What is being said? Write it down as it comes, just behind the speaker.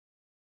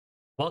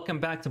Welcome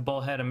back to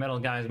BaldHeaded Metal,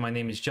 guys. My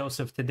name is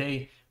Joseph.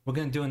 Today we're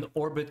going to do an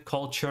Orbit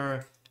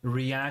Culture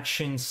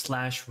reaction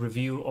 /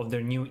 review of their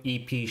new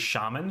EP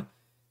Shaman.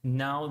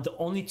 Now, the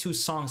only two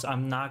songs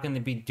I'm not going to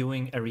be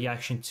doing a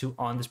reaction to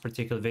on this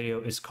particular video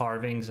is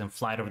Carvings and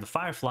Flight of the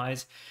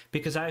Fireflies,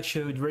 because I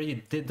actually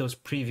already did those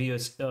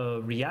previous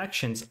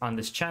reactions on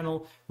this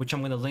channel, which I'm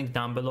going to link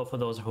down below for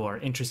those who are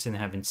interested and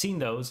haven't seen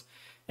those.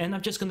 And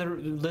I'm just going to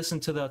listen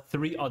to the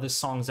 3 other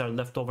songs that are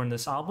left over in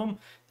this album,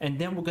 and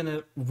then we're going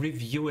to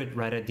review it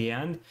right at the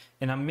end.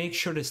 And I'll make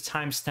sure there's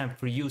timestamp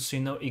for you so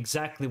you know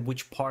exactly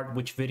which part,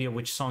 which video,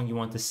 which song you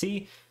want to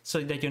see,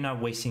 so that you're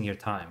not wasting your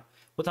time.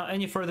 Without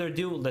any further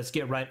ado, let's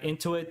get right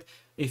into it.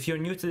 If you're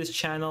new to this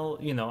channel,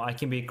 you know, I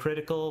can be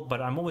critical,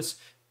 but I'm always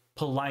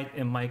polite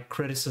in my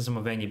criticism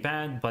of any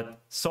band. But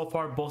so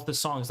far, both the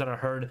songs that I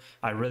heard,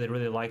 I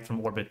really like from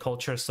Orbit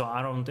Culture, so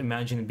I don't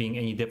imagine it being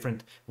any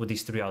different with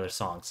these 3 other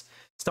songs.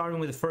 Starting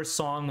with the first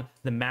song,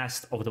 the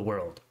Mast of the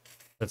World.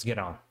 Let's get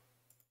on.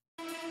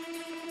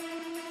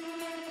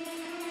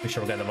 Make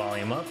sure we got the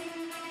volume up.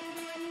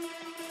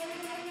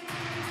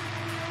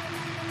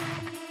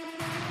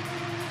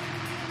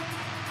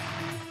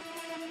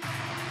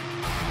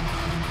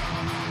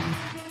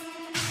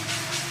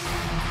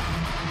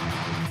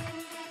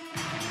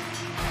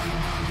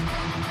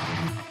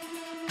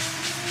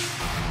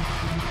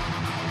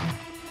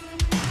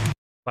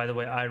 By the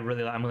way, I'm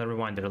gonna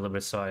rewind it a little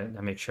bit so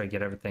I make sure I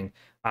get everything.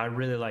 I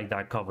really like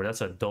that cover.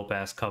 That's a dope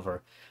ass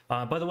cover.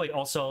 By the way,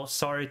 also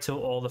sorry to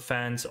all the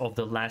fans of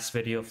the last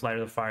video, Flight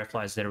of the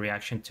Fireflies, their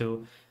reaction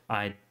to.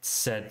 I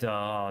said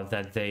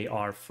that they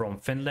are from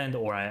Finland,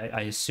 or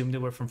I assumed they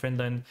were from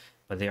Finland,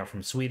 but they are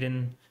from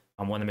Sweden.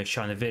 I want to make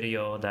sure in the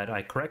video that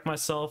I correct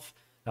myself.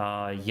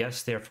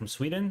 Yes, they're from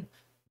Sweden.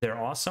 They're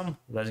awesome.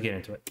 Let's get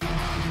into it.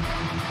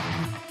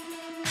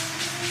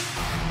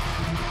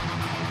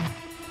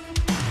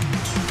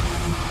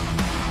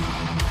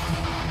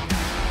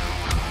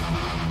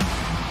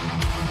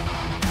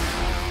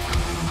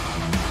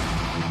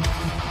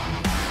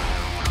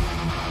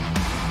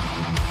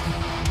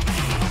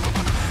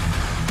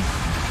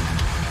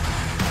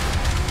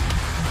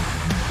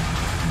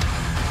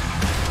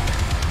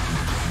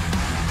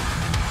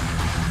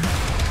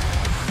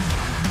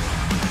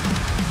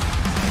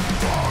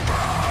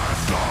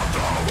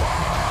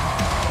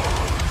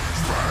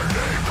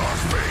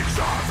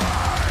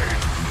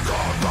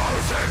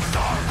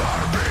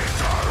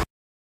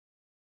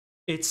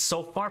 It's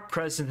so far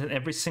present in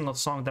every single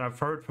song that I've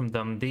heard from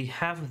them. They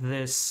have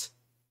this,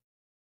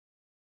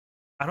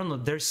 I don't know,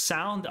 their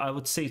sound, I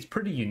would say, it's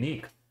pretty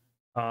unique.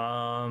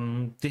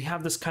 They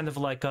have this kind of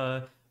like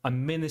a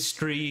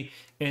Ministry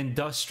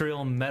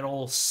industrial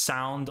metal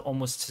sound,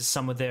 almost to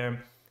some of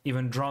their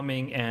even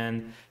drumming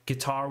and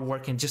guitar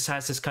work, and just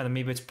has this kind of,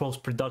 maybe it's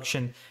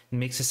post-production,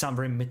 makes it sound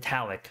very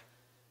metallic.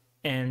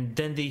 And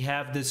then they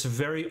have this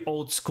very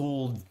old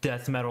school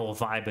death metal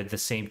vibe at the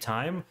same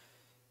time.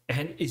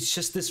 And it's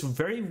just this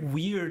very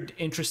weird,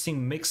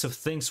 interesting mix of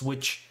things,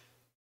 which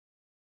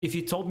if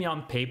you told me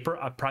on paper,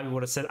 I probably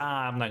would have said,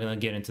 I'm not going to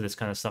get into this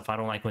kind of stuff. I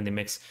don't like when they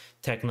mix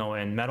techno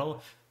and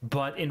metal.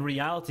 But in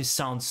reality, it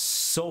sounds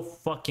so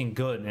fucking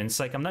good. And it's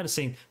like, I'm not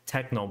saying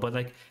techno, but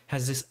like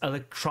has this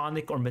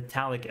electronic or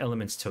metallic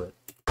elements to it.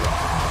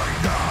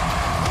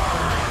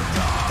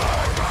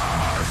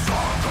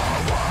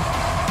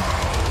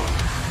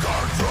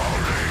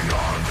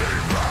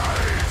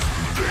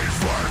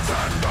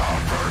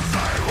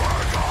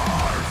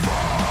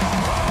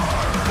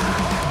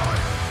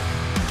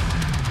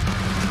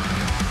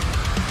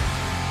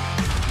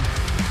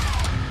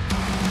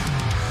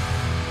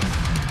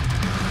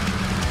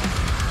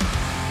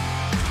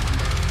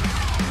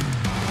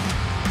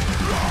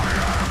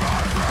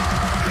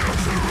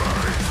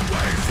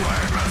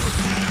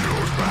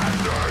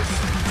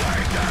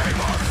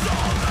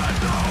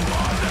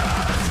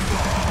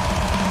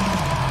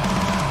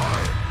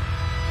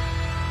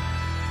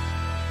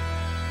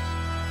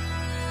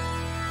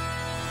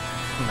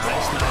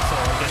 Nice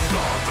organ.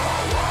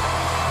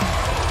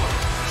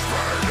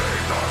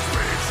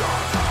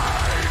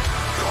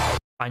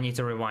 I need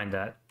to rewind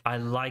that. I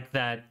like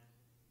that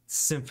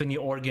symphony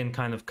organ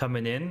kind of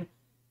coming in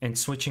and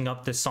switching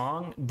up the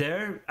song.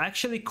 They're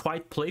actually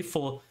quite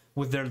playful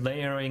with their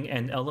layering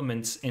and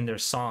elements in their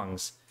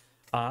songs.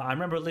 I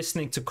remember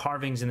listening to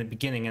Carvings in the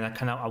beginning,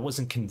 and I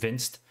wasn't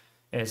convinced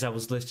as I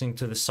was listening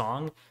to the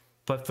song.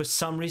 But for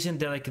some reason,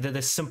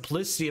 the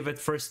simplicity of it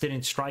first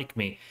didn't strike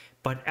me.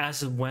 But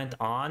as it went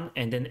on,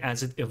 and then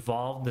as it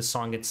evolved, the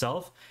song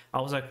itself,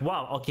 I was like,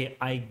 wow, okay,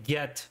 I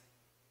get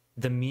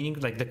the meaning,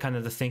 like the kind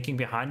of the thinking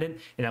behind it,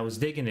 and I was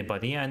digging it by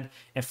the end.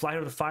 And Flight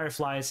of the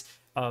Fireflies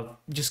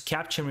just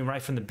captured me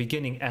right from the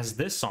beginning, as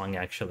this song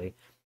actually.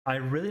 I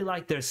really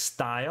like their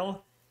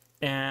style,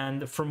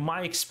 and from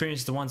my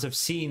experience, the ones I've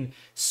seen,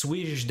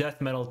 Swedish death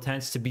metal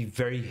tends to be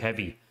very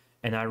heavy,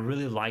 and I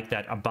really like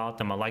that about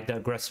them. I like the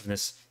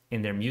aggressiveness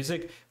in their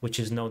music, which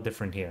is no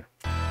different here.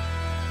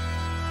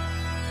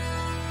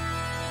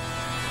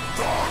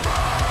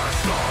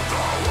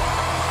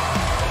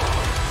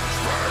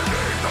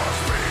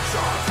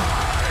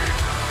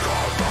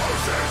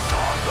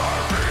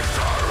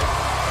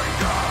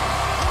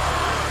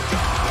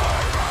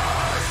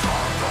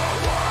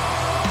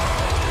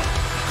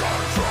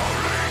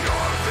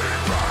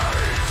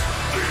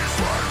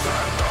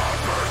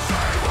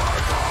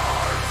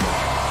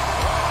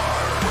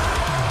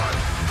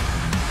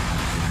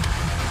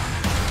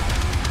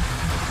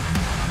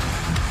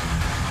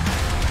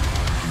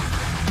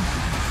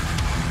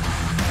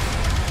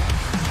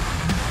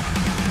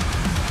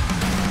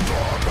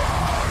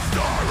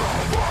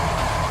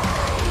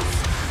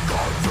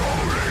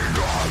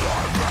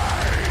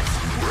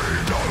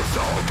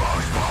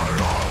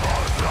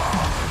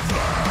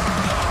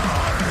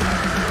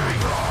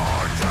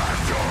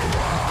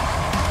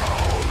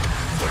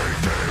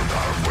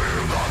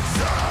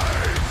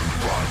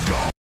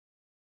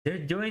 They're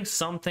doing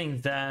something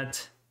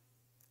that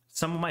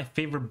some of my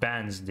favorite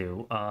bands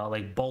do,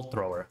 like Bolt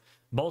Thrower.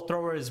 Bolt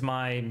Thrower is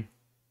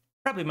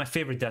probably my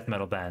favorite death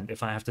metal band,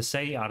 if I have to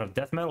say, out of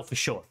death metal for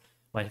sure.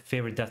 My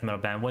favorite death metal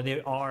band. When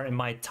they are in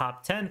my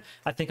top 10,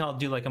 I think I'll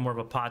do like a more of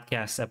a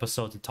podcast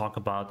episode to talk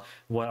about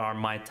what are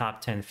my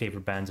top 10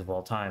 favorite bands of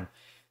all time.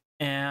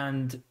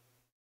 And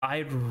I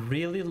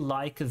really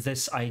like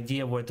this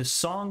idea where the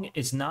song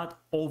is not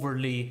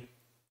overly,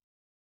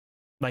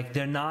 like,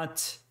 they're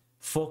not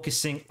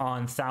focusing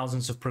on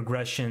thousands of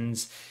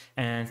progressions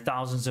and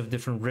thousands of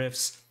different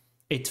riffs.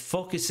 It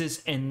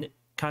focuses and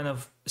kind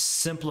of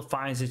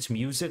simplifies its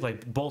music.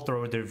 Like Bolt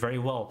Thrower did very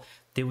well.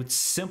 They would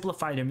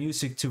simplify their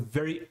music to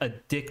very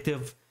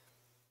addictive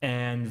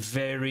and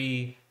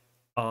very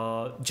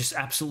just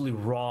absolutely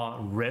raw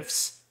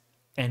riffs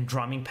and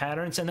drumming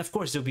patterns. And of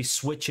course there'll be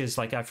switches,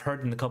 like I've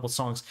heard in a couple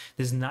songs,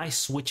 there's nice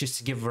switches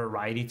to give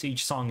variety to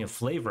each song and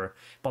flavor.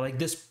 But like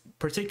this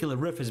particular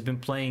riff has been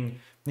playing,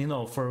 you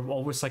know, for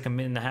almost like a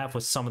minute and a half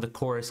with some of the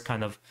chorus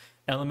kind of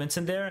elements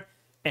in there,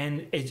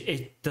 and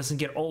it doesn't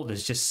get old.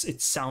 It's just,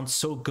 it sounds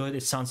so good,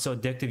 it sounds so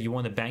addictive, you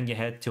want to bang your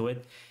head to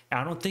it. And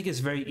I don't think it's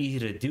very easy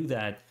to do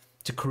that,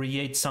 to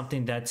create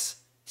something that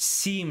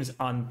seems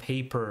on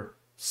paper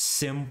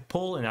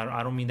simple, and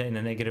I don't mean that in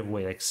a negative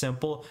way, like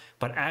simple,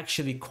 but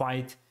actually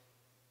quite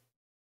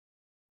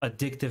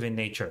addictive in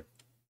nature.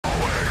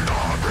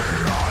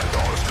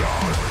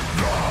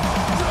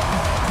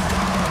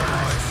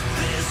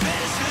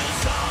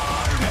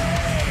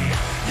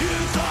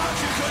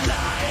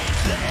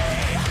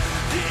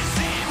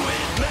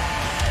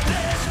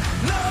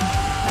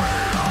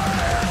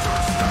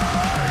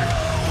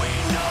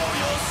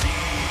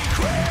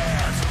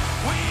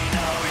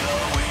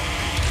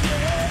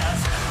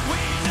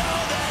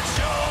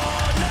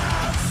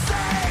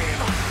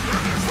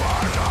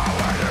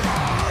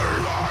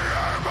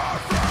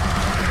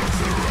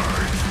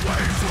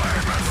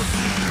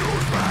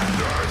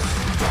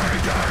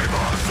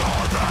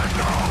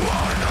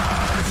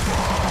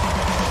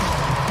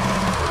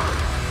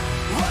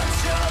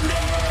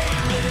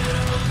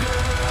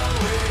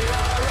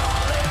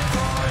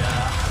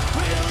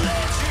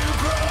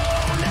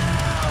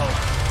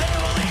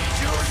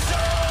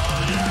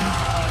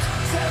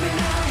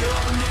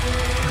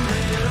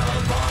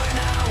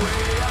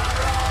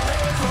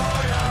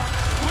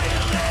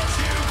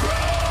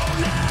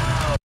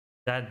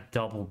 That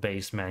double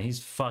bass, man,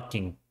 he's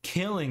fucking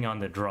killing on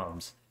the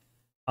drums.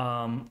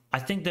 I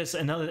think there's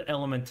another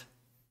element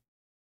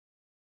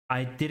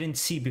I didn't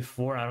see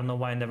before. I don't know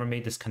why I never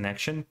made this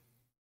connection.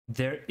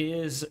 There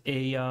is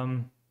a I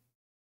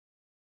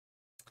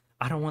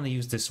don't want to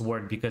use this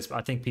word because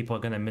I think people are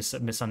gonna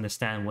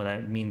misunderstand what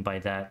I mean by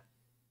that.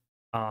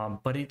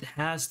 But it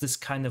has this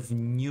kind of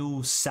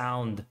new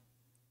sound.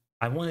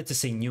 I wanted to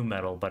say new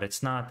metal, but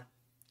it's not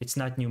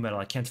new metal.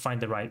 I can't find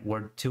the right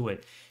word to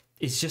it.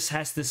 It just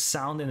has this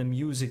sound in the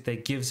music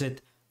that gives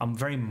it a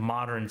very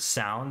modern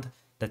sound.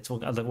 That's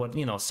what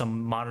you know,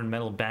 some modern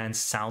metal bands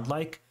sound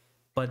like,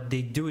 but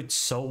they do it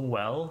so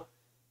well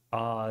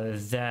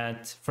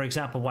that, for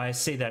example, why I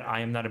say that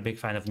I am not a big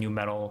fan of new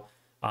metal.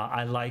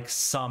 I like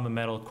some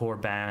metalcore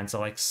bands. I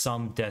like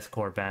some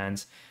deathcore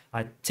bands.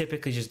 I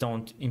typically just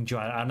don't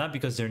enjoy it. Not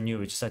because they're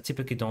new, it's just I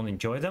typically don't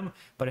enjoy them,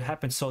 but it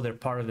happens so they're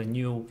part of the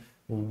new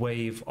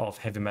wave of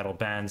heavy metal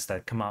bands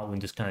that come out in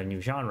this kind of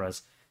new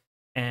genres.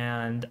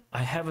 And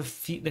I have a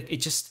feel like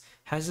it just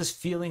has this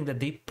feeling that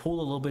they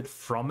pull a little bit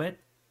from it,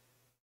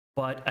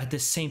 but at the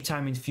same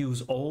time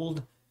infuse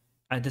old,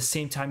 at the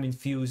same time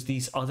infuse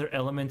these other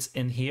elements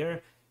in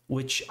here,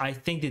 which I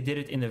think they did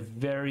it in a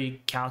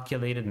very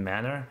calculated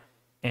manner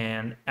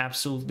and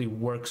absolutely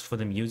works for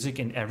the music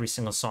in every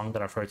single song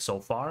that I've heard so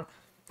far.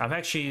 I've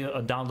actually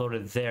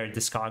downloaded their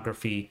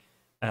discography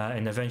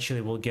and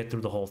eventually we'll get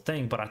through the whole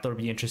thing, but I thought it'd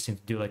be interesting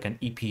to do like an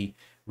EP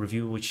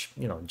review, which,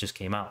 you know, just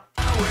came out.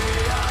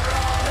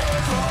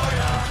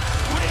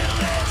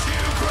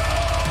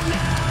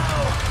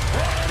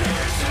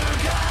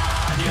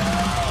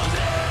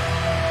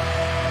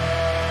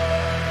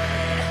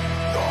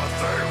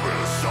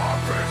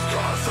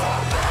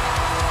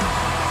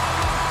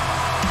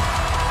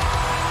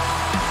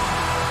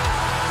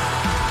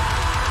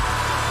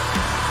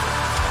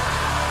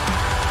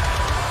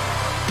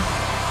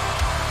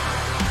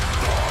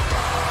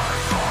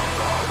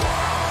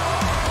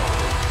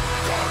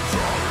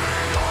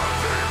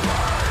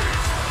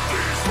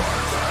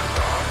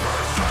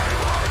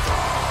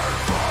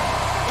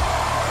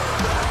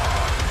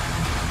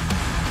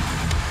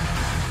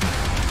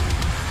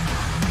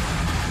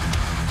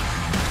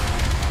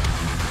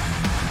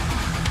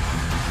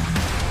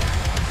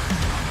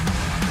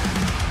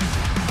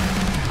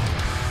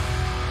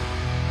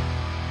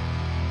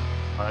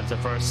 That's the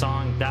first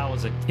song. That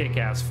was a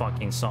kick-ass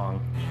fucking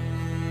song.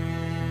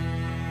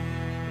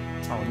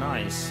 Oh,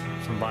 nice.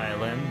 Some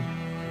violin.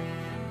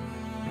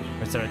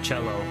 Or is there a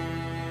cello?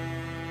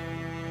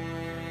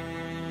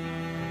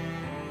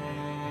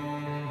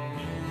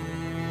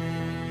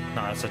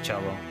 No, that's a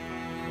cello.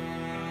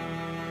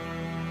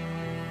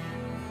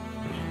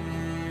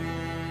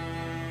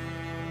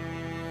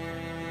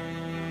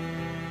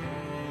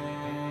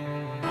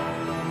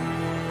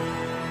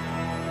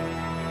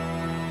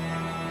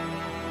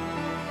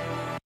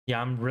 Yeah,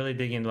 I'm really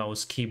digging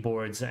those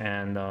keyboards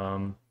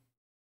and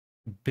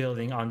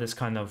building on this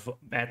kind of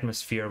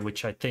atmosphere,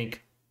 which I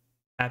think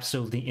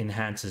absolutely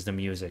enhances the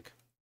music.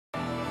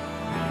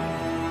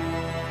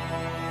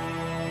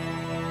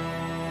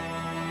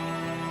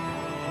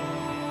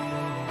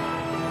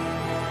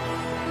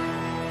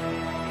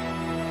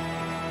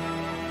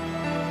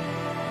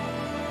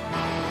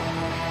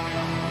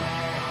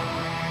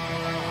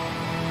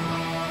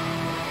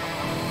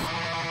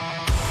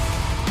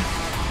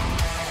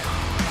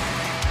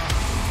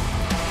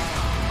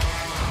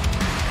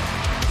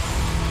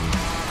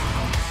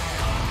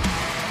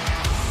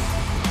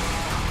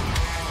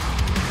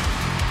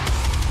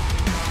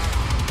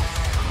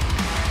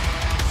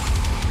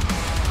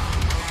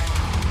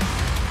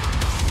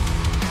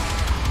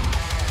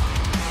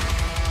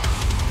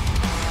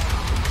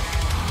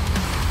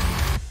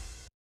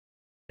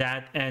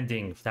 That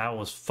ending, that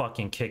was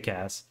fucking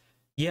kick-ass.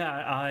 Yeah,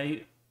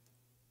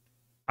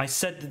 I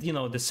said, you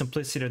know, the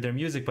simplicity of their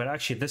music, but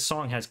actually this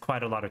song has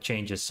quite a lot of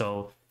changes.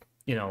 So,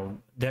 you know,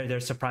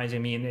 they're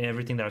surprising me, and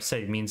everything that I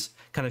say means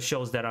kind of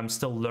shows that I'm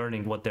still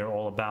learning what they're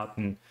all about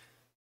and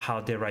how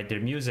they write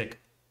their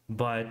music.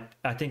 But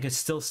I think it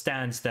still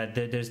stands that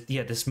there's,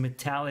 yeah, this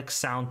metallic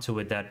sound to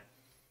it that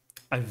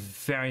I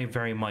very,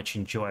 very much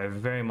enjoy. I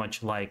very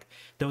much like.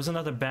 There was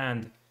another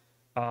band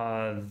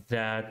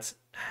that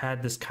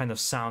had this kind of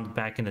sound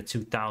back in the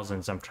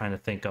 2000s. I'm trying to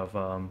think of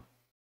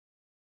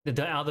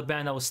the other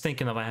band I was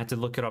thinking of. I had to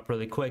look it up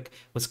really quick.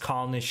 Was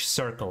Colnish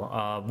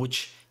Circle,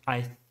 which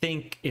I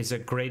think is a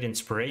great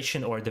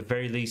inspiration, or at the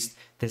very least,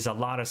 there's a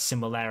lot of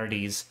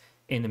similarities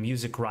in the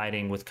music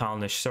writing with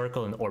Colnish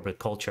Circle and Orbit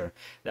Culture.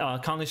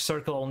 Colnish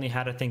Circle only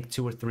had, I think,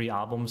 2 or 3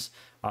 albums.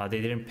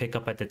 They didn't pick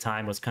up at the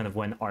time. It was kind of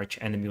when Arch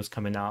Enemy was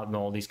coming out and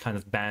all these kind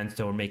of bands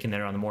that were making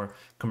it on a more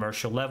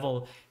commercial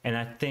level. And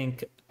I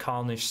think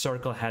Colnish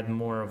Circle had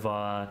more of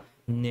a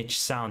niche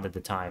sound at the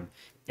time.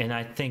 And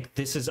I think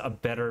this is a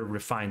better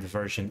refined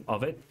version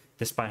of it,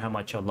 despite how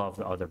much I love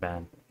the other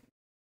band.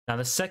 Now,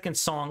 the second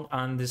song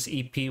on this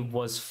EP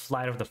was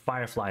Flight of the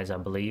Fireflies, I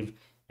believe.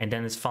 And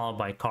then it's followed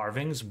by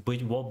Carvings,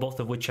 both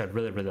of which I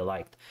really, really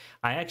liked.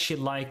 I actually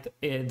liked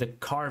the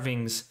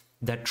Carvings,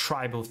 that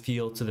tribal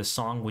feel to the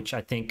song, which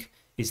I think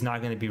is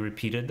not going to be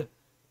repeated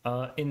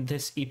in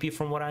this EP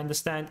from what I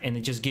understand. And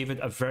it just gave it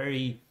a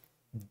very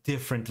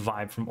different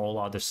vibe from all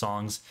other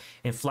songs.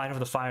 And Flight of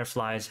the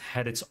Fireflies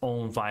had its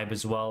own vibe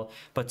as well.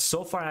 But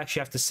so far, I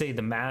actually have to say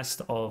the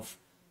Mast of...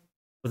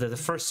 The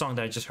first song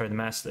that I just heard, the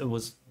Mast, it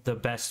was the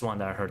best one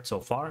that I heard so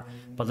far.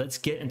 But let's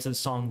get into the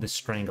song, The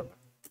Strangler.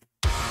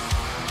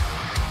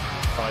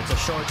 Oh, it's a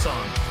short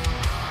song.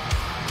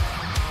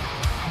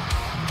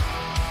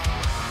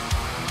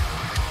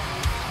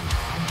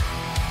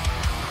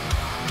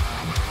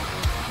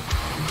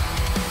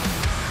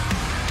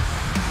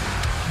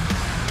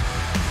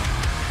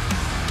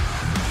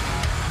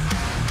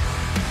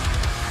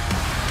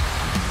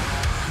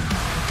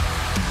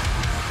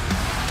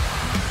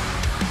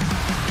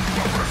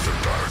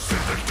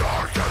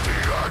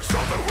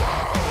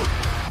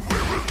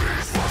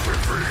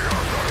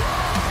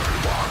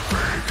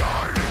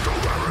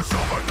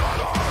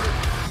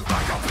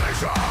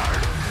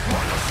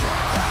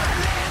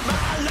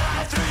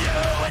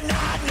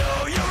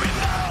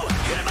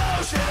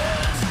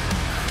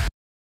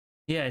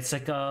 Yeah, it's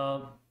like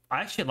I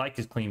actually like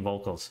his clean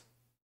vocals.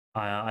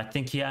 I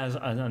think he has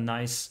a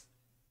nice,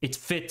 it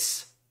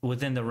fits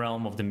within the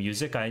realm of the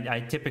music. I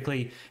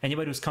typically,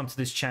 anybody who's come to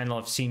this channel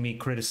have seen me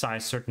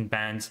criticize certain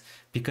bands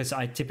because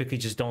I typically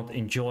just don't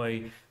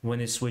enjoy when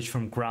they switch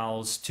from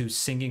growls to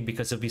singing,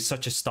 because it'll be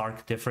such a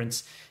stark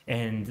difference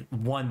and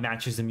one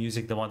matches the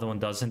music, the other one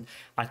doesn't.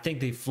 I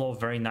think they flow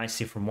very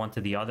nicely from one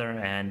to the other,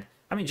 and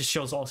I mean, just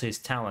shows also his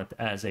talent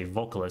as a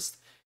vocalist.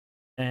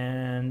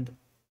 And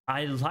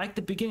I like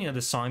the beginning of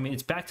the song. I mean,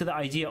 it's back to the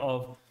idea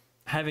of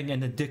having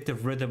an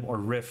addictive rhythm or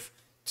riff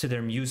to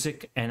their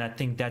music, and I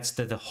think that's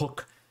the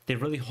hook. They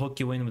really hook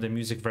you in with the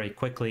music very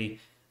quickly.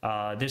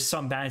 There's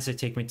some bands that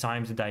take me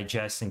time to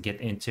digest and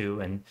get into,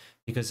 and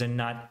because they're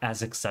not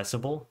as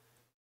accessible.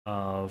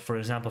 For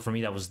example, for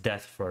me, that was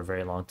Death for a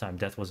very long time.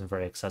 Death wasn't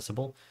very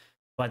accessible,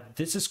 but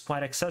this is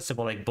quite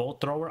accessible. Like Bolt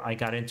Thrower, I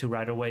got into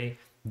right away.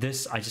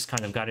 This, I just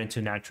kind of got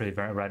into naturally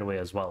right away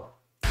as well.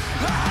 I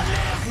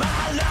live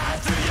my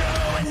life through you,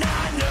 and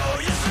I know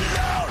you're so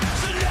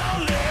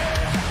lonely.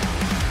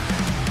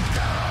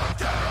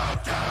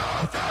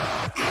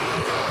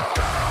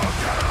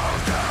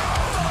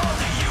 For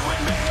the you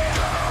and me,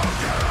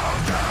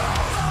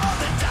 for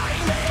the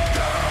dying man,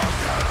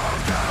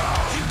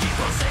 you keep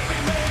on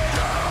saving me,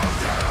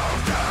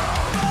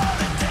 for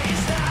the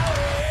days now.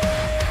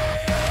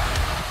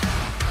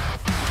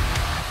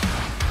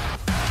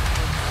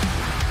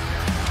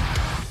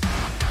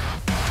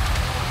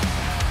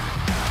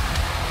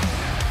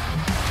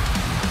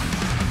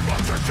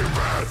 You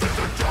breath in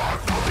the dark,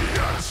 now the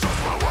end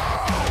starts my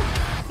world.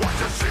 What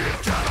you see, it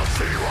cannot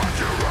see what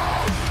you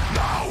wrote.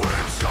 Now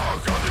it's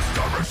dark, on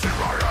discovery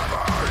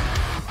forever.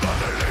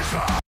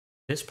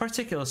 This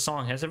particular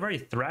song has a very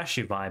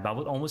thrashy vibe. I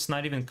would almost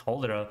not even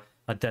call it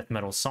a a death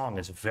metal song.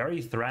 It's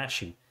very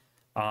thrashy.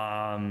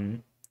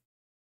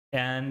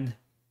 And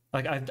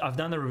like I've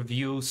done a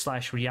review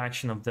slash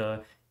reaction of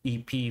the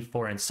EP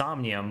for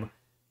Insomnium,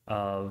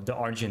 the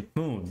Argent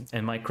Moon,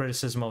 and my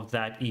criticism of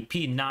that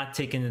EP, not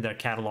taking their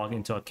catalog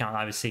into account.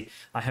 Obviously,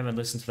 I haven't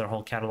listened to their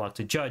whole catalog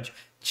to judge.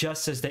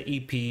 Just as the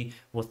EP,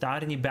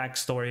 without any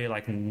backstory,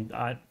 like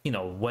you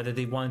know, whether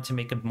they wanted to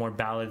make it more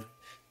ballad,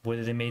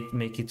 whether they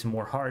make it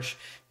more harsh,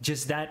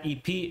 just that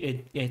EP,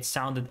 it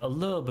sounded a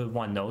little bit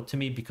one note to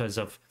me because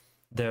of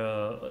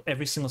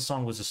every single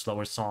song was a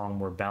slower song,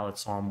 more ballad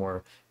song,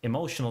 more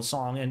emotional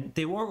song, and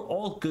they were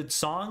all good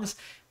songs,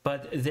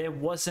 but there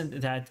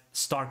wasn't that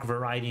stark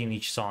variety in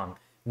each song.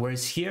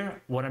 Whereas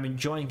here, what I'm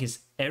enjoying is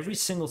every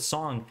single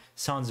song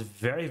sounds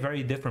very,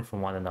 very different from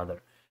one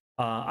another.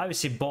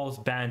 Obviously,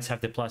 both bands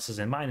have the pluses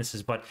and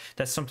minuses, but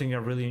that's something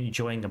I'm really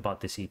enjoying about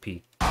this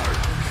EP.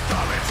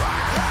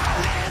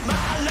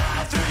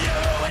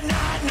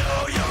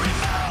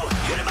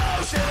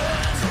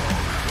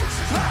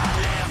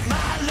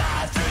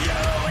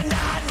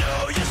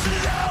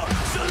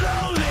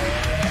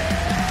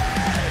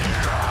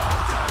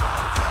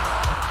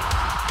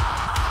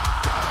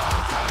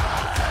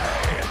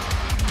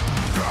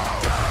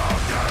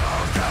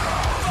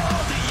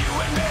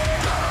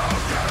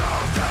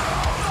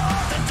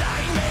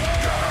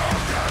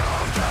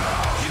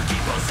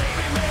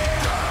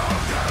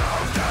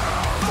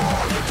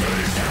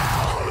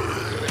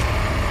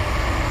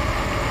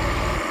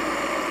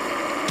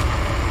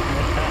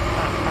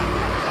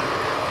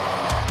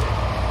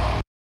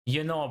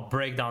 You know, a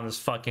breakdown is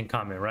fucking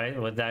coming,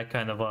 right? With that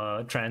kind of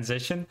a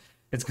transition,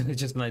 it's gonna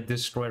just like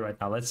destroy right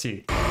now. Let's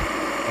see.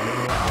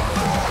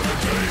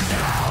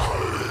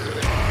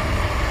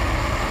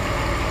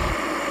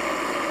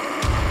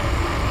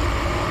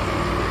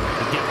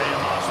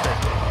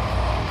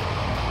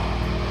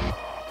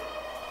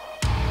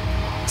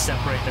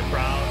 Separate the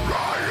crowd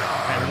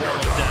and wall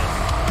of death.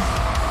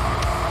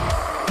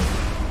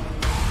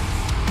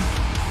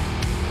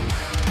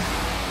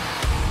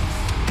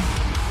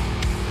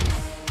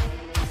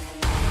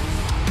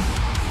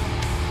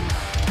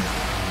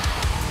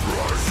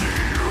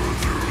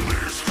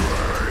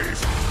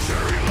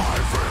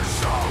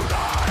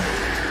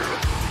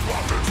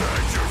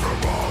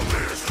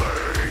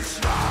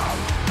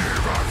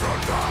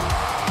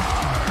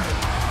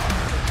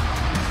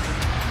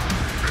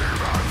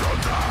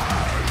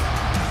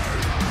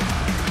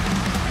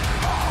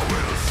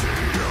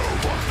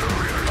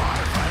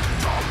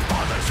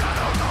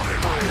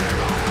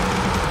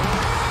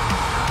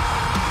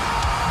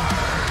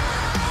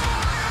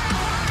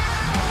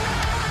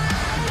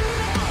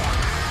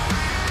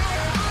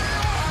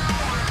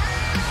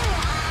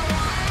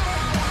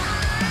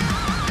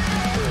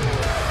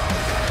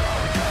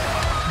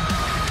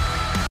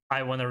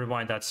 I want to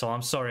rewind that solo.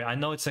 I'm sorry. I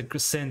know it's a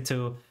sin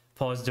to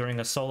pause during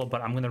a solo,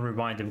 but I'm going to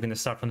rewind it. We're going to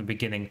start from the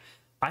beginning.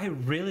 I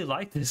really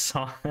like this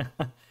song.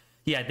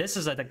 Yeah, this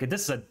is a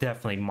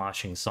definitely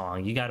moshing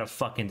song. You got to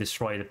fucking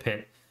destroy the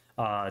pit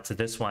to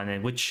this one,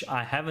 and which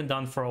I haven't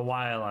done for a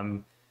while.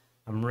 I'm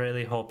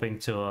really hoping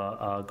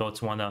to go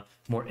to one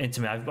more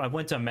intimate. I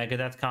went to a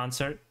Megadeth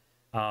concert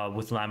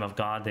with Lamb of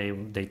God.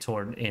 They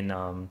toured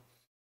in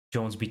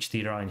Jones Beach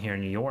Theater in here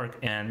in New York,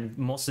 and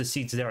most of the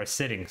seats there are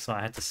sitting, so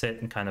I had to sit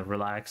and kind of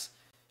relax.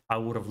 I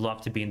would have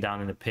loved to be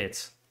down in the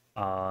pits,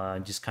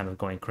 just kind of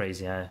going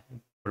crazy. It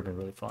would have been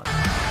really fun.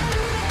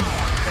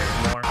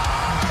 There's more.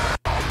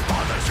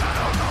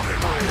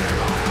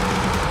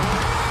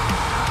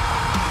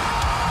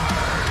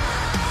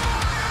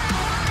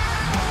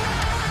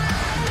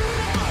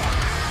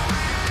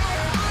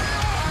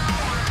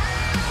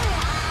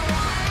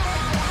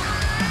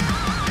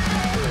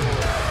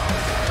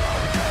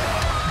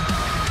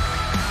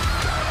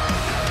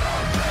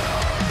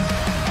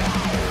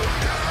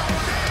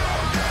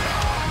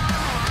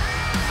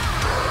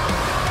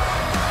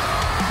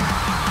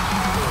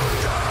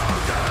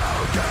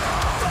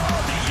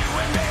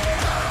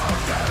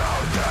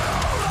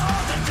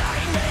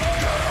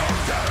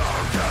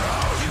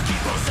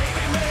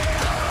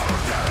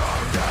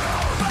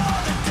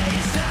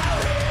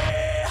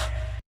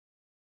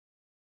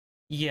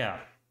 Yeah,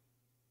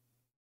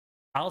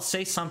 I'll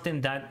say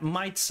something that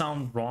might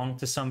sound wrong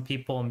to some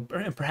people,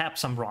 and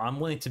perhaps I'm wrong. I'm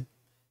willing to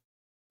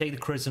take the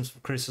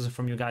criticism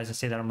from you guys and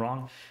say that I'm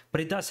wrong,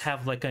 but it does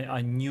have like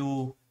a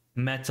new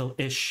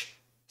metal-ish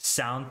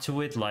sound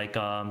to it. Like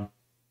I'm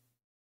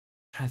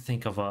trying to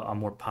think of a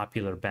more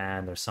popular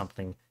band or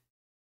something.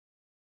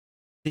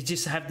 They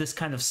just have this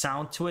kind of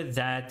sound to it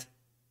that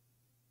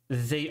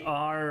they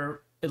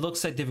are. It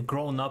looks like they've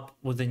grown up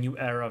with the new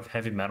era of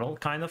heavy metal,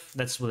 kind of.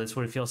 That's what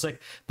it feels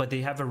like. But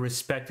they have a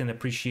respect and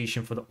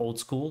appreciation for the old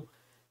school,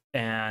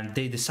 and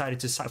they decided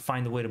to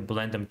find a way to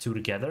blend them two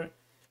together.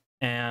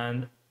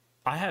 And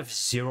I have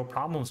zero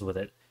problems with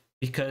it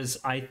because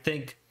I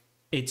think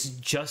it's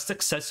just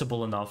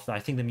accessible enough. I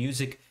think the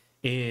music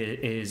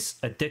is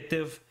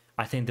addictive.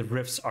 I think the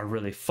riffs are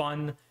really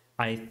fun.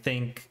 I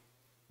think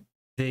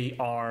they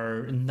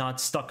are not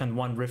stuck on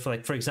one riff.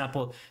 Like, for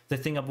example, the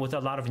thing with a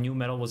lot of new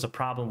metal was a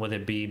problem, whether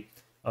it be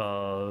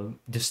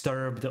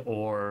Disturbed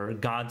or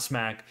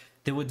Godsmack,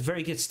 they would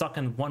get stuck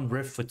on one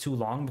riff for too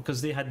long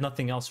because they had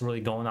nothing else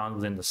really going on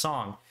within the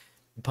song.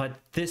 But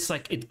this,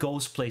 like, it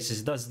goes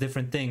places, it does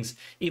different things.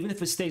 Even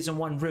if it stays on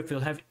one riff,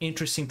 it'll have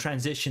interesting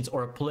transitions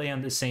or a play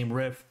on the same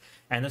riff,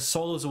 and the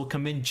solos will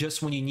come in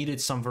just when you needed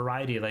some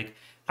variety. Like,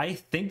 I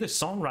think the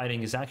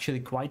songwriting is actually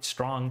quite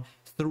strong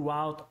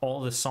throughout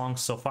all the songs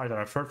so far that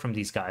I've heard from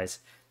these guys.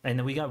 And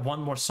then we got one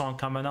more song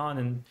coming on,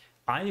 and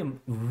I am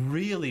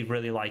really,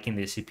 really liking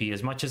this EP.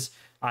 As much as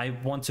I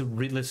want to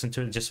re-listen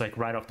to it just like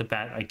right off the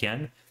bat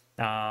again,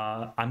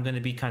 I'm going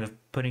to be kind of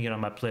putting it on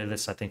my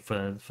playlist, I think,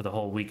 for the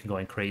whole week,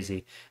 going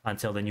crazy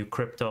until the new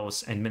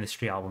Cryptos and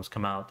Ministry albums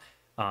come out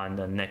on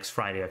the next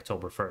Friday,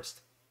 October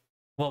 1st.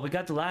 Well, we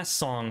got the last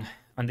song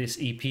on this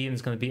EP, and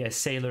it's going to be A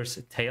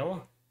Sailor's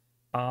Tale.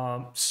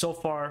 So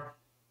far,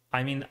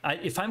 I mean,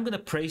 if I'm going to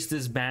praise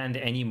this band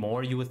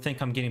anymore, you would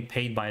think I'm getting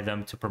paid by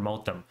them to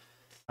promote them.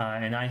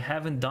 And I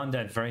haven't done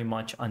that very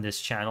much on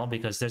this channel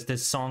because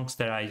there's songs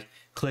that I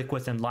click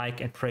with and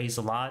like and praise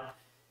a lot,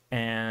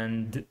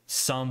 and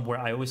some where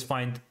I always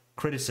find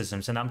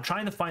criticisms. And I'm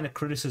trying to find a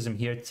criticism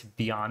here, to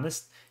be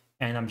honest,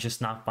 and I'm just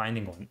not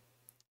finding one.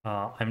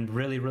 I'm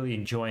really, really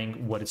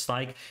enjoying what it's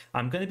like.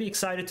 I'm going to be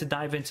excited to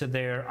dive into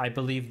their, I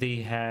believe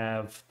they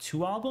have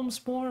 2 albums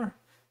more,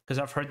 because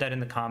I've heard that in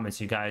the comments,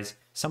 you guys.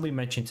 Somebody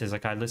mentioned this,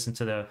 like, I listened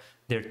to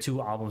their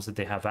 2 albums that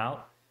they have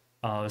out.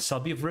 So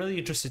I'll be really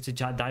interested to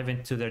dive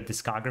into their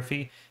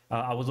discography.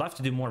 I would love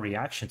to do more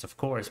reactions, of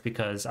course,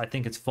 because I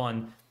think it's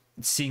fun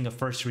seeing a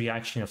first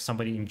reaction of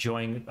somebody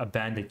enjoying a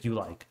band that you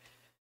like.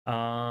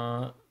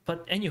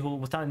 But anywho,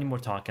 without any more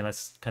talking,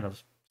 let's kind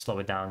of slow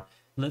it down.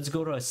 Let's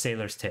go to A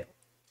Sailor's Tale.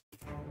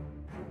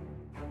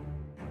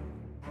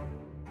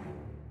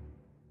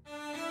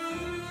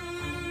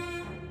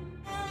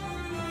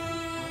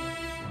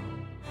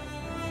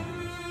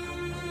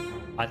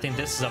 I think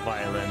this is a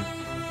violin.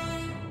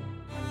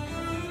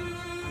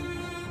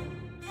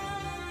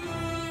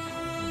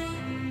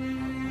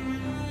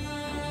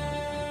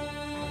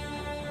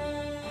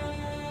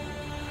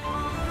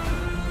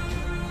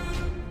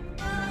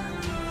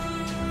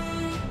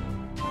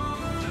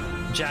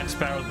 Jack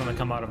Sparrow's gonna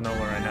come out of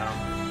nowhere right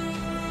now.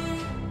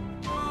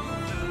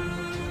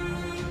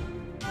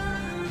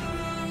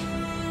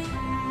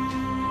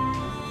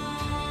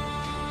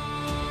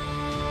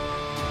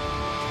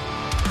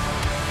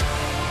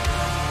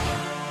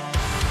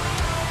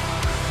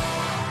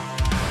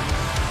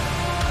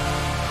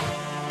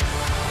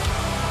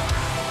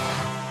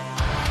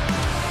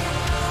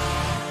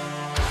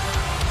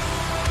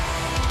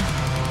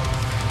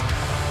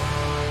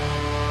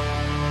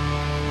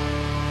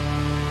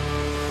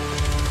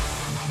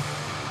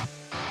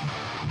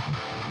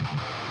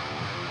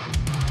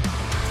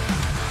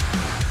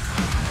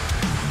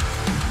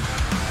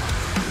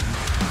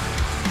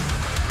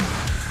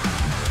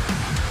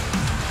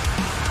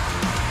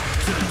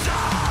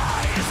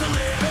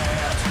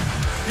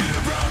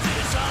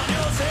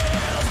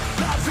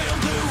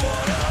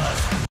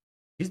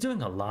 He's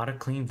doing a lot of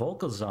clean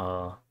vocals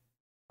on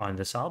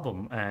this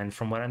album, and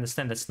from what I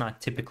understand, that's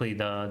not typically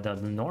the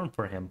norm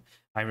for him.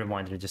 I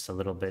rewinded it just a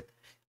little bit.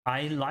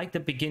 I like the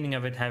beginning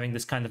of it having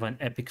this kind of an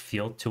epic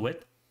feel to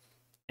it,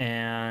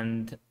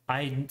 and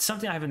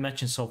something I haven't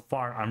mentioned so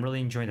far, I'm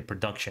really enjoying the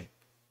production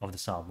of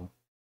this album.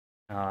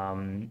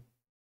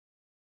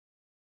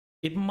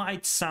 It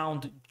might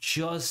sound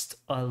just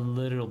a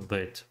little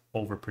bit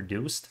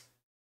overproduced,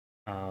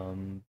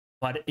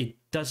 but it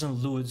doesn't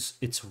lose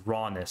its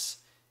rawness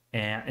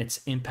and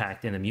its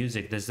impact in the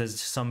music. There's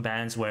some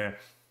bands where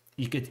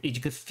you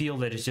could feel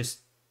that it's just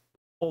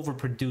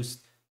overproduced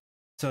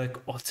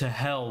to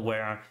hell,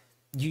 where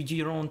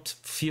you don't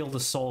feel the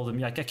soul. I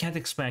mean, like, I can't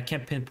explain, I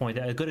can't pinpoint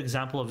it. A good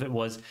example of it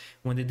was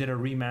when they did a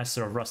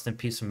remaster of Rust in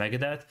Peace from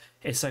Megadeth.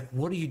 It's like,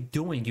 what are you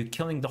doing? You're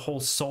killing the whole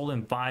soul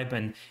and vibe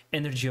and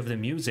energy of the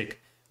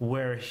music.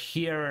 Where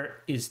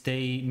here is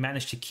they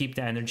managed to keep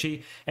the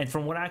energy, and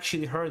from what I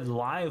actually heard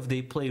live,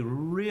 they play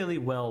really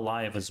well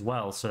live as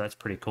well, so that's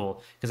pretty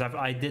cool. Because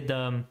I did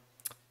the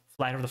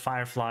Flight of the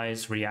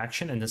Fireflies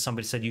reaction, and then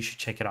somebody said you should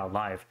check it out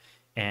live,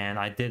 and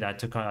I did. I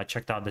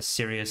checked out the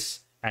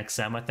Sirius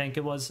XM, I think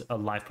it was, a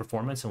live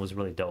performance, and it was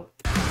really dope.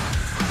 To die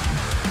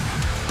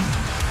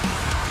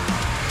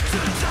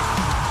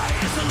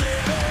is to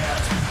live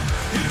it.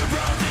 You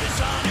brought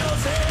this on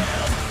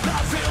yourself,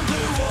 not filled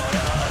blue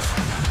waters.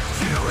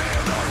 You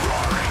hear the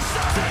roaring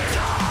sound. To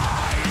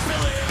die is to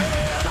live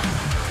it.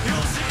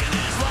 You'll see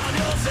this one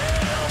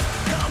yourself.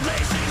 Come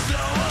blazing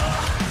slower.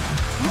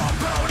 More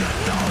powder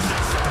knows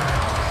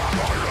itself. I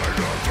lay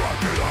the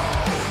bracket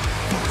out.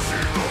 For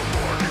see the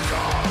morning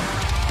come.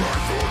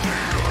 Burn for the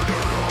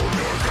underground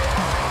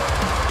again.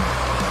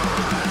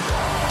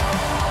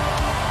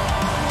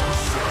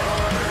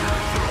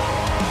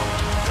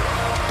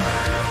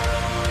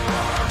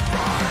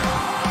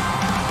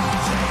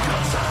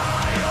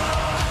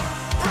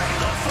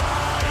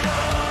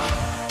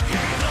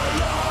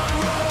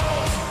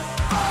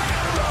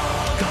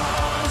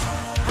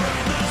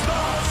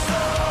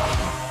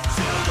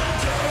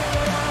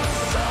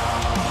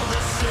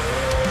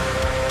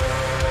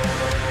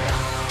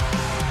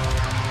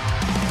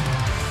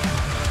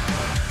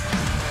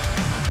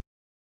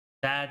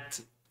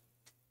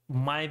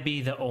 might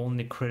be the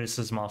only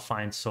criticism I'll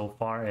find so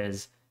far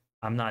is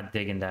I'm not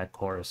digging that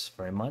chorus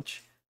very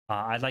much.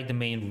 I like the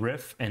main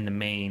riff and the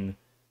main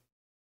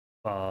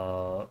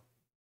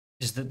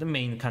is the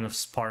main kind of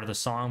part of the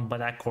song, but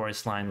that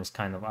chorus line was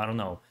kind of, I don't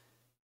know,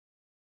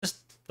 just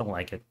don't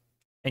like it.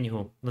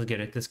 Anywho, let's get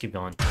it. Let's keep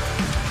going.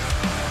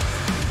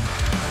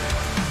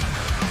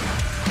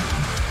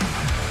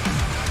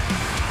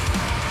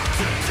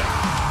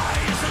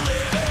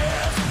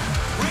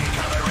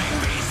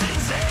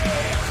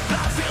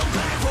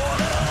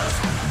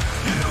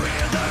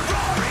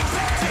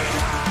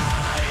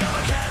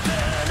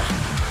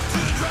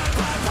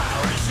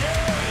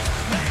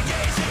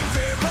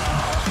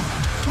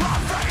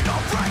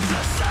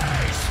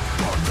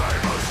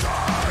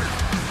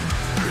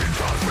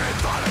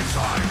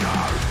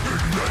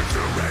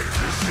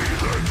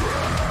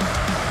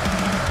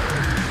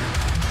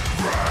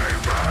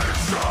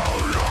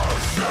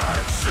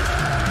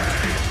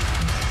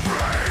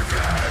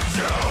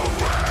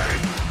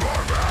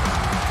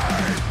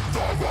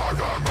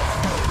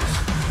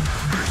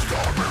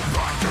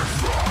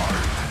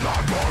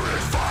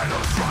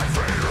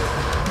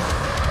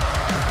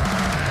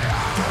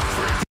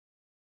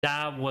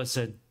 That was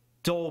a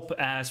dope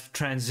ass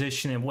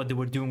transition and what they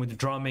were doing with the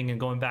drumming and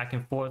going back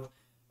and forth.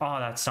 Oh,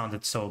 that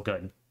sounded so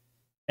good.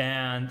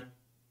 And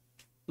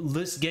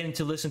getting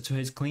to listen to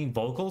his clean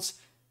vocals,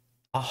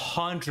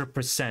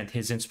 100%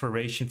 his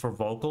inspiration for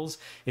vocals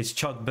is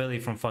Chuck Billy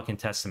from fucking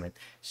Testament.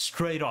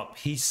 Straight up,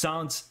 he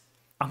sounds,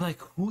 I'm like,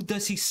 who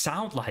does he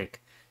sound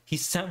like? He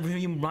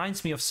really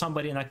reminds me of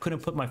somebody, and I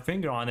couldn't put my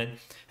finger on it,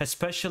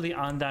 especially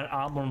on that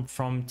album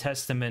from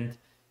Testament.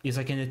 It's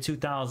like in the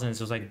 2000s, it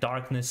was like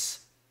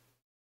Darkness.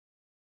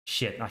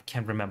 Shit, I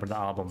can't remember the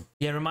album.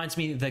 Yeah, it reminds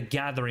me of the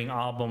Gathering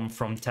album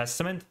from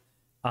Testament.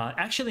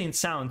 Actually in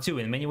sound too,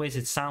 in many ways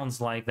it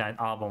sounds like that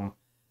album.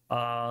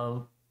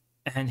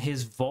 And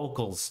his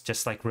vocals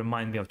just like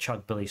remind me of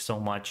Chuck Billy so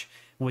much,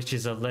 which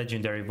is a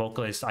legendary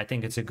vocalist. I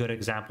think it's a good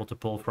example to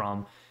pull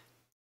from,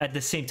 at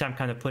the same time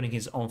kind of putting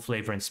his own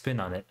flavor and spin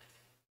on it.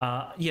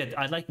 Yeah,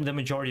 I like the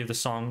majority of the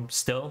song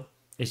still.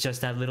 It's just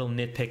that little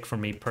nitpick for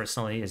me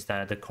personally is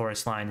that the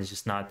chorus line is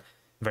just not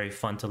very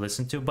fun to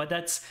listen to. But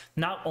that's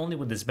not only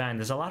with this band.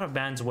 There's a lot of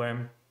bands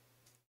where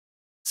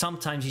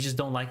sometimes you just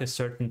don't like a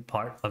certain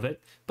part of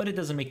it, but it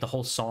doesn't make the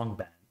whole song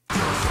bad.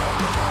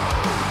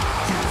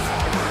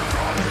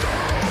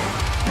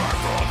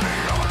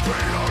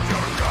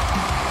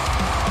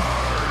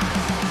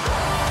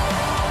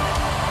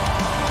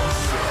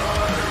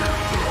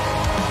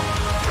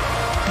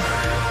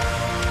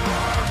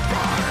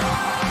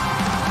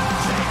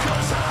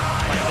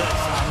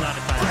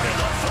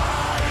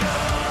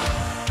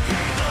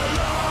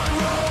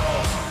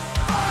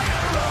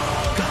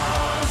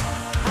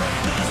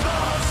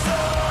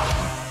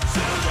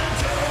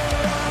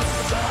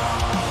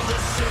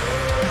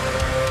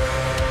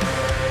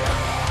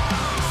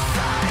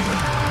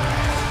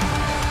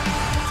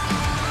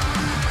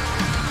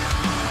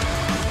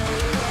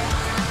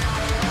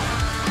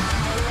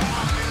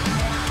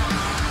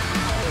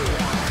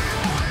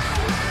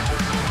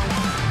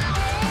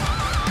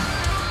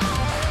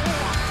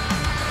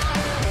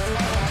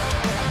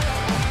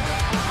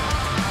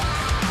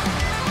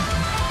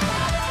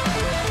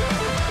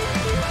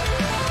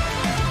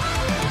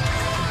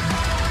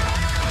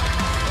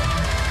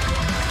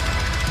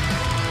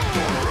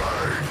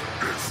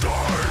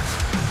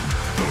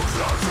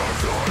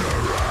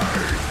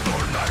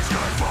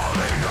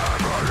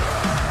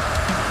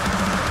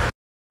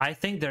 I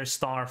think their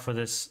star for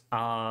this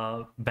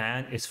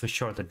band is for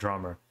sure the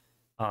drummer.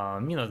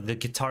 You know, the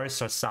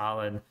guitarists are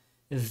solid.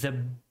 The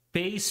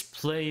bass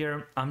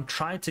player, I'm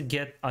trying to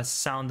get a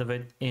sound of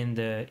it in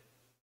the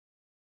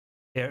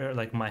air,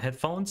 like my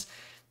headphones,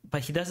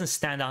 but he doesn't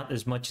stand out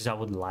as much as I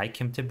would like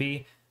him to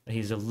be.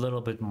 He's a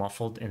little bit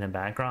muffled in the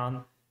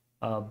background.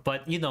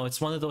 But you know,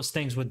 it's one of those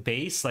things with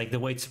bass, like the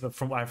way it's,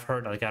 from what I've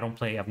heard, like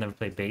I've never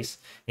played bass.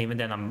 Even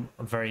then, I'm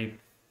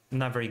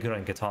not very good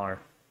on guitar.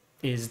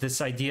 Is this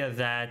idea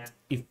that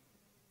if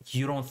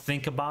you don't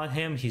think about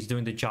him, he's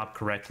doing the job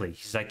correctly.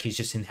 He's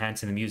just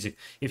enhancing the music.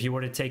 If you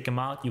were to take him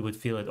out, you would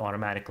feel it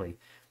automatically.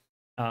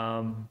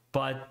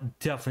 But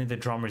definitely the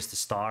drummer is the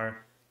star.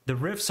 The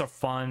riffs are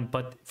fun,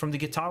 but from the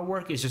guitar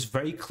work, it's just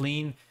very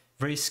clean,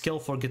 very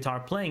skillful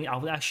guitar playing. I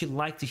would actually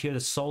like to hear the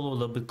solo a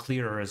little bit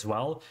clearer as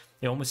well.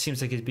 It almost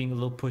seems like it's being a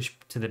little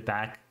pushed to the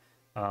back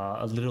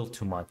a little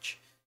too much.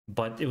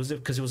 But it was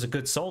because it was a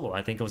good solo.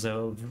 I think it was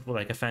a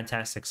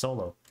fantastic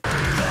solo. The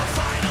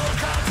final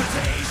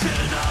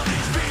confrontation of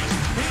these beats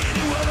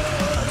in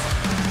words.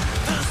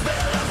 The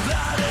smell of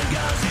blood and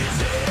guns is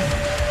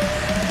here.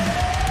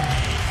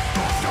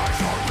 The skies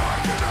are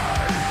black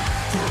today.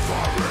 To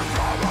fire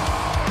from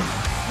us.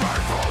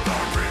 Right for the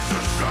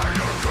reason stay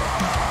your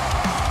ground.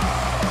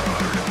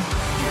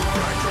 The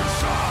break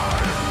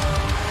inside.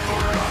 The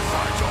last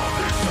fight of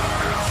these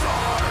same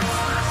sides.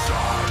 These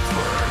sides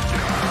with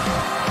you.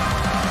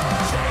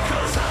 Take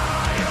us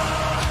higher.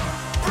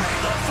 Bring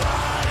the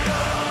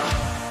fire.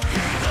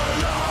 Heed the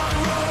long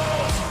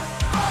roads.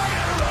 I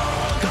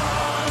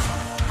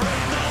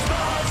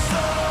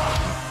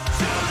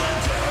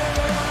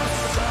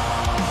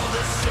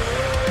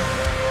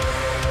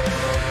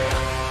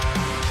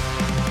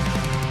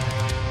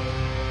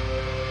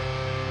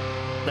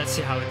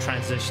see how it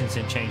transitions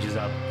and changes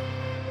up.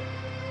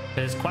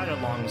 It's quite a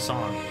long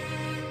song.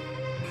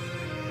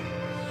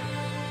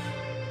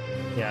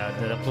 Yeah,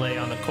 the play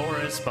on the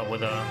chorus, but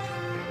with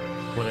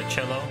a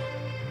cello.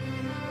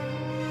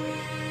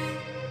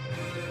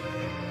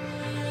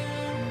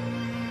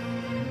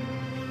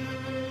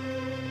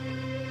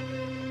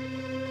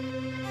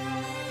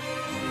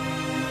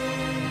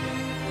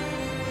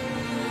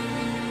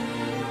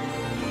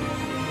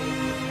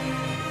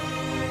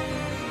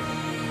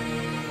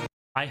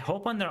 I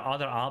hope on their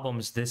other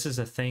albums, this is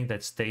a thing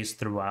that stays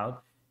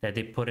throughout, that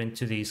they put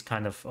into these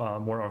kind of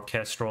more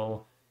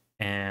orchestral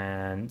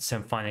and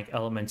symphonic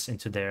elements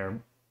into their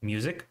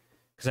music,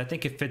 because I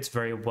think it fits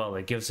very well.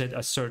 It gives it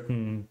a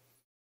certain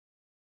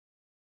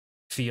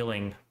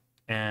feeling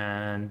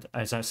and,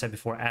 as I said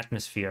before,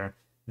 atmosphere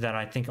that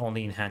I think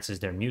only enhances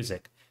their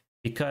music,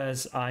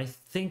 because I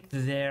think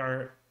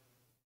their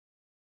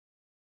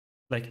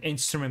like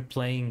instrument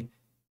playing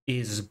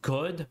is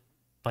good,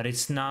 but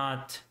it's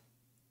not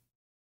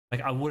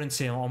like, I wouldn't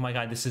say, oh my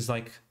god, this is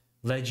like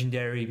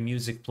legendary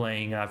music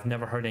playing. I've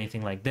never heard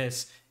anything like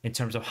this in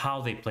terms of how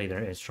they play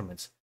their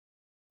instruments.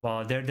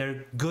 Well,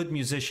 they're good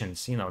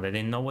musicians, you know,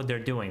 they know what they're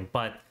doing,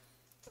 but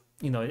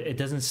you know, it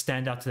doesn't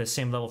stand out to the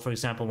same level. For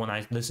example, when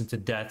I listen to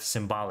Death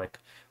Symbolic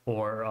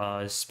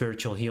or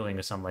Spiritual Healing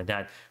or something like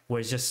that,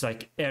 where it's just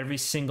like every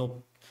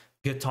single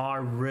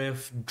guitar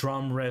riff,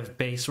 drum riff,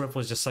 bass riff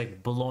was just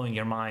like blowing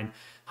your mind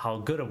how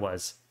good it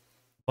was.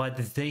 But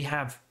they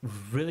have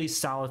really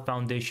solid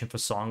foundation for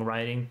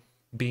songwriting,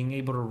 being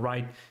able to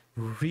write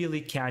really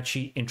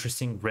catchy,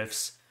 interesting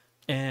riffs,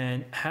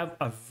 and have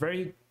a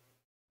very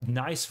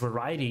nice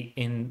variety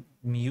in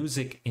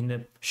music in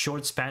the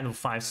short span of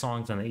 5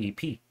 songs on the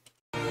EP.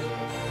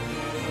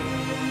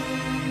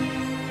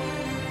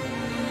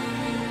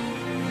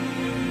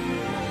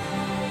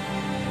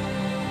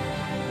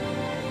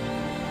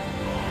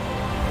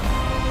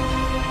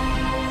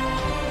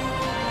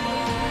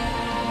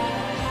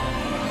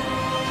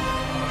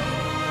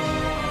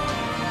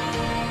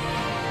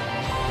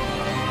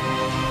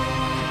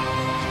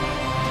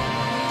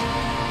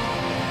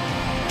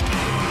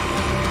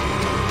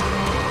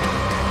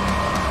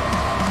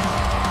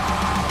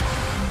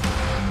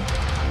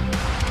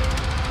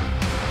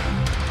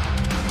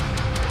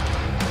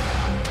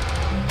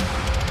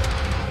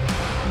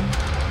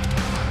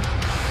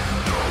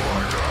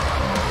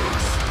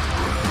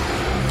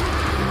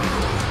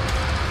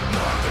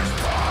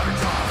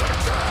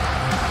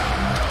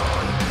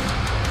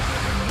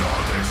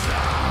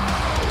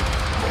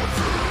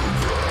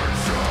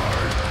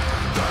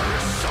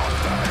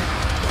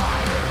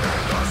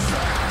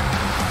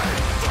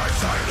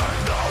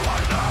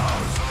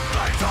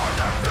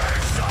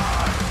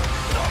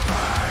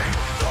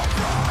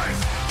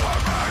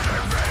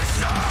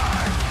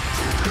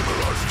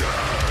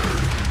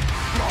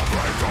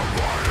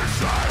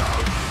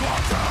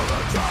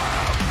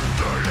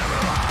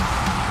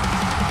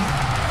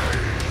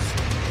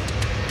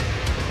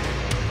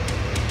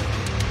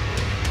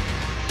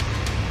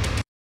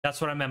 That's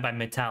what I meant by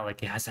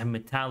metallic. It has a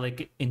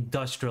metallic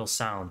industrial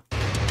sound.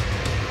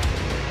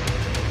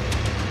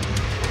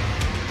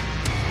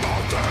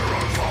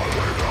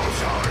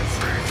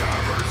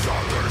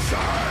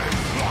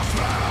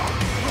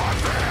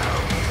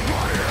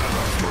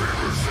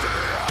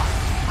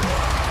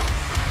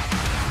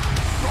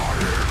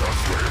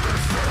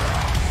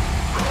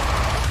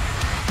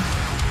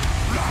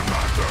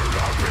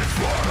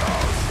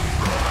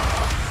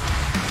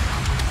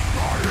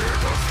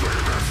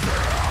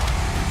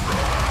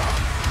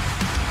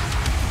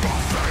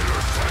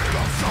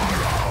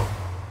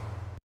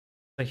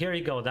 So here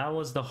you go. That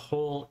was the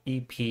whole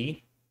EP.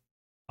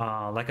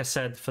 Like I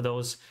said, for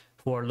those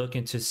who are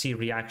looking to see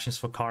reactions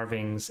for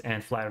Carvings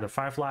and Flight of the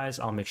Fireflies,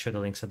 I'll make sure the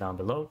links are down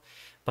below.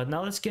 But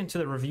now let's get into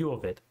the review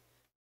of it.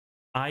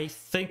 I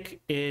think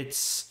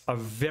it's a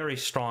very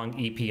strong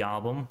EP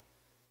album.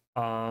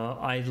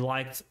 I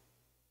liked,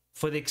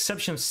 for the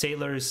exception of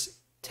Sailor's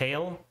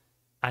Tale,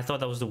 I thought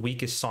that was the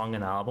weakest song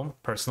in the album,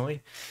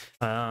 personally.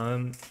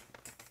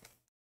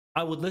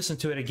 I would listen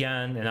to it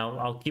again, and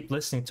I'll keep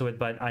listening to it,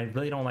 but I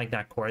really don't like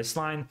that chorus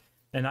line,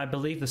 and I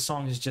believe the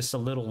song is just a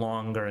little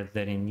longer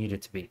than it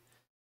needed to be.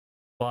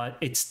 But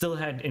it still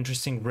had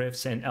interesting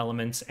riffs and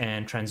elements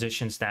and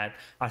transitions that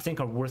I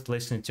think are worth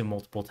listening to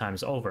multiple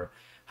times over.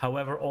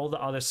 However, all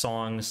the other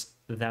songs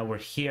that were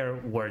here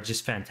were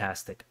just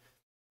fantastic.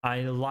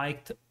 I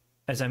liked,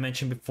 as I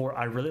mentioned before,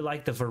 I really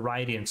liked the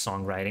variety in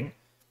songwriting.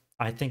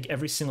 I think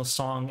every single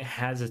song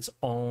has its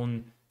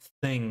own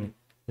thing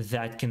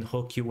that can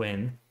hook you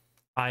in.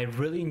 I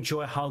really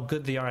enjoy how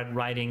good they are at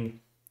writing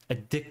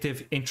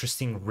addictive,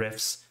 interesting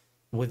riffs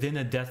within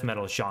a death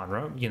metal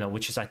genre, you know,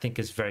 which is, I think,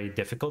 is very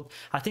difficult.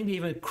 I think they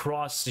even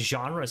cross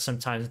genres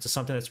sometimes into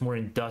something that's more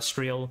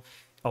industrial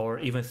or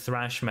even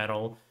thrash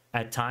metal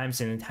at times,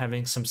 and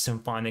having some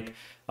symphonic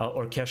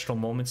orchestral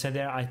moments in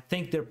there. I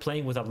think they're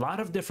playing with a lot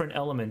of different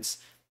elements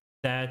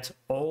that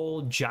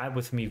all jive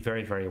with me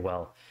very, very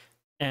well.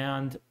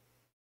 And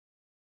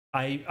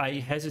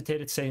I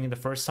hesitated saying it the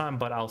first time,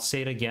 but I'll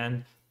say it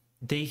again.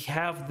 They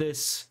have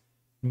this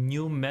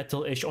new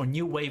metal-ish or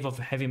new wave of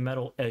heavy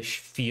metal-ish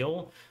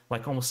feel,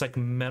 like almost like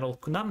metal,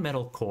 not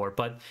metalcore,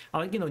 but I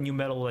like, you know, new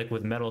metal, like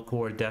with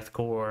metalcore,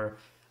 deathcore,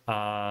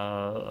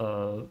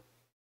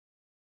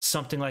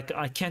 something like,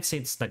 I can't say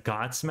it's the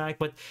Godsmack,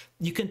 but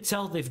you can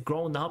tell they've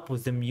grown up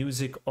with the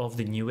music of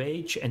the new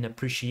age and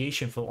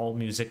appreciation for all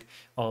music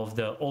of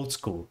the old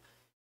school.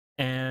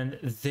 And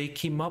they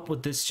came up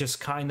with this just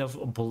kind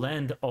of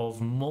blend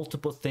of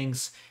multiple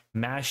things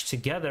mashed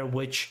together,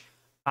 which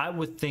I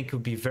would think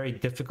would be very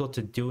difficult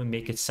to do and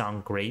make it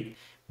sound great.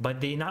 But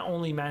they not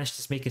only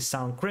managed to make it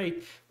sound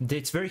great,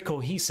 it's very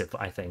cohesive,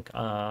 I think.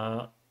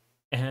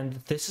 And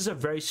this is a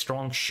very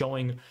strong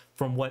showing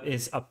from what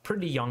is a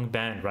pretty young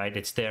band, right?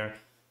 It's their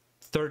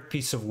third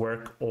piece of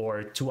work,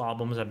 or 2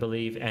 albums, I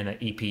believe, and an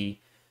EP.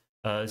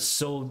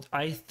 So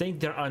I think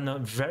they're on a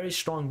very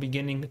strong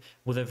beginning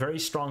with a very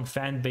strong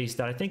fan base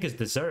that I think is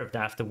deserved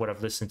after what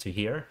I've listened to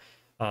here.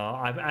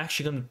 I'm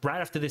actually going to, right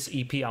after this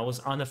EP, I was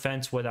on the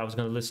fence whether I was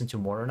going to listen to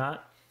more or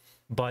not.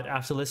 But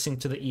after listening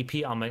to the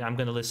EP, I'm like, I'm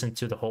going to listen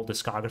to the whole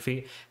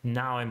discography.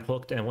 Now I'm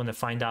hooked and want to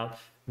find out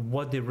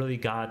what they really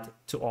got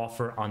to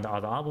offer on the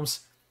other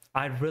albums.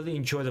 I really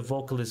enjoy the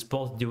vocalist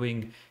both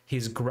doing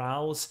his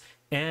growls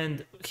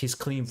and his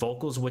clean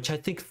vocals, which I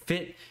think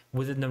fit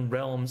within the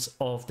realms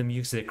of the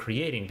music they're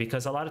creating.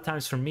 Because a lot of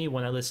times for me,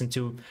 when I listen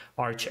to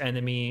Arch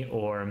Enemy,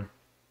 or I'm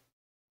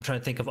trying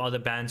to think of other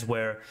bands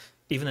where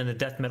even in the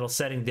death metal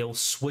setting, they'll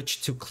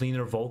switch to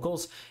cleaner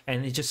vocals,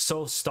 and it's just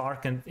so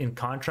stark and in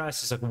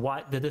contrast. It's like,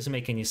 what? That doesn't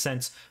make any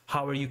sense.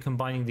 How are you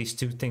combining these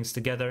two things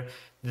together?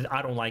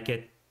 I don't like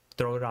it.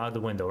 Throw it out the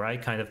window,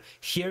 right? Kind of.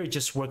 Here, it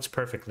just works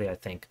perfectly, I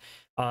think.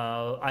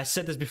 I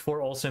said this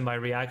before also in my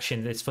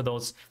reaction. It's for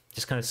those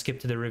just kind of skip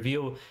to the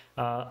review.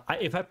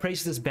 If I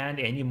praise this band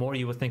anymore,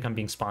 you would think I'm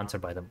being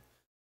sponsored by them.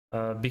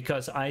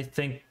 Because I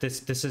think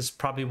this is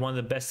probably one of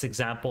the best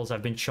examples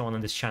I've been shown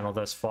on this channel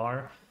thus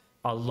far,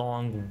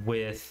 along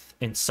with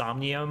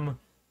Insomnium,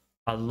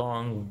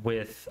 along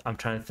with, I'm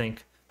trying to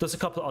think, there's a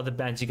couple of other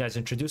bands you guys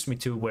introduced me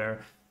to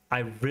where I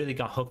really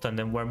got hooked on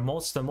them, where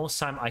the most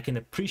time I can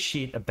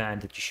appreciate a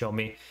band that you show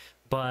me,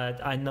 but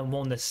I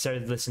won't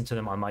necessarily listen to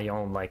them on my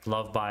own, like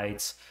Love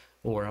Bites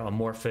or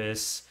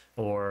Amorphous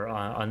or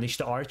Unleash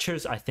the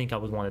Archers. I think I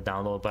would want to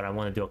download, but I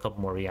want to do a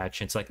couple more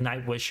reactions. Like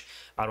Nightwish,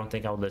 I don't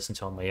think I would listen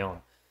to on my own.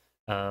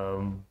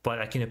 But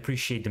I can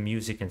appreciate the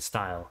music and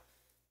style.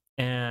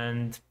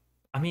 And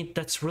I mean,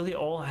 that's really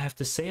all I have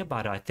to say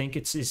about it. I think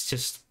it's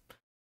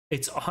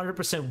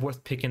 100%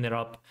 worth picking it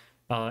up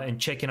and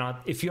checking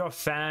out. If you're a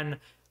fan,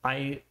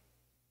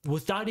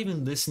 without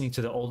even listening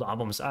to the old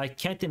albums, I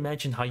can't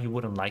imagine how you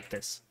wouldn't like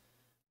this.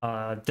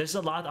 There's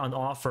a lot on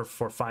offer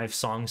for 5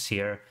 songs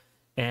here,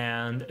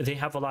 and they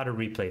have a lot of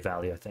replay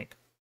value, I think.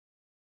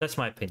 That's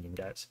my opinion,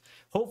 guys.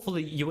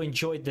 Hopefully you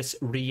enjoyed this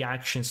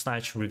reaction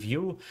 /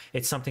 review.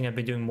 It's something I've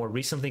been doing more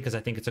recently because I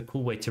think it's a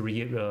cool way to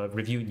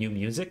review new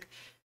music.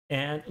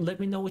 And let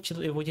me know what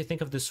you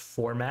think of this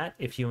format,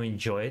 if you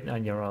enjoy it,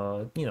 and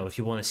you're if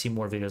you want to see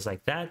more videos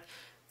like that.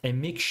 And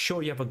make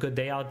sure you have a good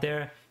day out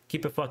there.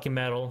 Keep it fucking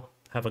metal.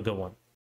 Have a good one.